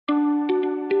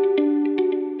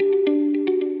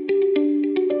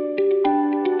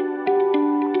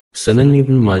سنن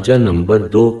ابن ماجہ نمبر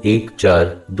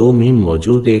 2142 میں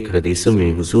موجود ایک حدیث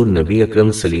میں حضور نبی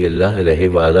اکرم صلی اللہ علیہ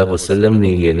وآلہ وسلم نے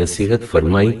یہ نصیحت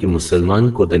فرمائی کہ مسلمان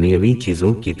کو دنیاوی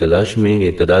چیزوں کی تلاش میں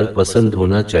اعتدال پسند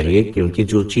ہونا چاہیے، کیونکہ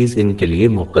جو چیز ان کے لیے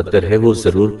مقدر ہے وہ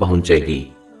ضرور پہنچے گی۔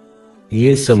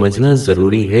 یہ سمجھنا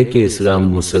ضروری ہے کہ اسلام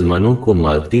مسلمانوں کو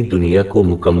مادی دنیا کو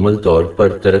مکمل طور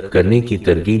پر ترک کرنے کی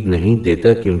ترغیب نہیں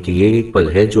دیتا، کیونکہ یہ ایک پل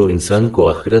ہے جو انسان کو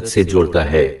آخرت سے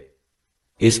جوڑتا ہے۔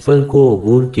 اس پل کو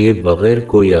عبور کیے بغیر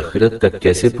کوئی آخرت تک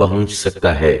کیسے پہنچ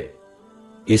سکتا ہے؟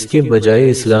 اس کے بجائے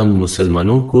اسلام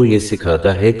مسلمانوں کو یہ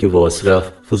سکھاتا ہے کہ وہ اسراف،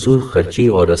 فضول خرچی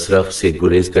اور اسراف سے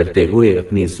گریز کرتے ہوئے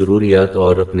اپنی ضروریات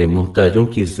اور اپنے محتاجوں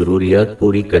کی ضروریات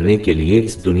پوری کرنے کے لیے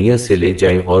اس دنیا سے لے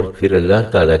جائیں، اور پھر اللہ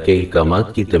تعالیٰ کے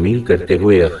احکامات کی تعمیل کرتے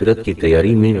ہوئے آخرت کی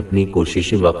تیاری میں اپنی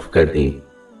کوششیں وقف کر دیں۔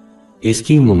 اس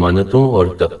کی ممانعتوں اور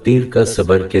تقدیر کا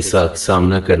صبر کے ساتھ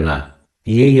سامنا کرنا۔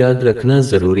 یہ یاد رکھنا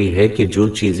ضروری ہے کہ جو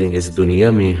چیزیں اس دنیا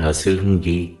میں حاصل ہوں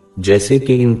گی، جیسے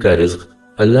کہ ان کا رزق،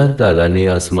 اللہ تعالیٰ نے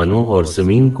آسمانوں اور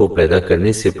زمین کو پیدا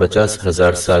کرنے سے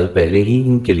 50,000 سال پہلے ہی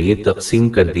ان کے لیے تقسیم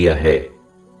کر دیا ہے۔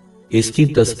 اس کی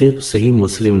تصدیق صحیح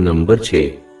مسلم نمبر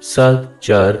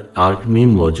 6748 میں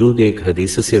موجود ایک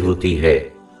حدیث سے ہوتی ہے۔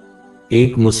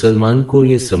 ایک مسلمان کو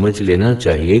یہ سمجھ لینا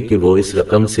چاہیے کہ وہ اس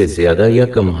رقم سے زیادہ یا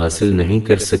کم حاصل نہیں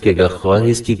کر سکے گا، خواہ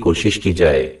اس کی کوشش کی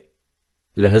جائے۔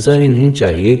 لہذا انہیں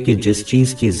چاہیے کہ جس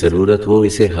چیز کی ضرورت ہو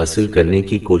اسے حاصل کرنے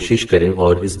کی کوشش کریں،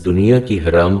 اور اس دنیا کی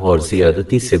حرام اور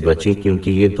زیادتی سے بچیں،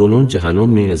 کیونکہ یہ دونوں جہانوں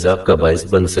میں عذاب کا باعث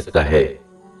بن سکتا ہے۔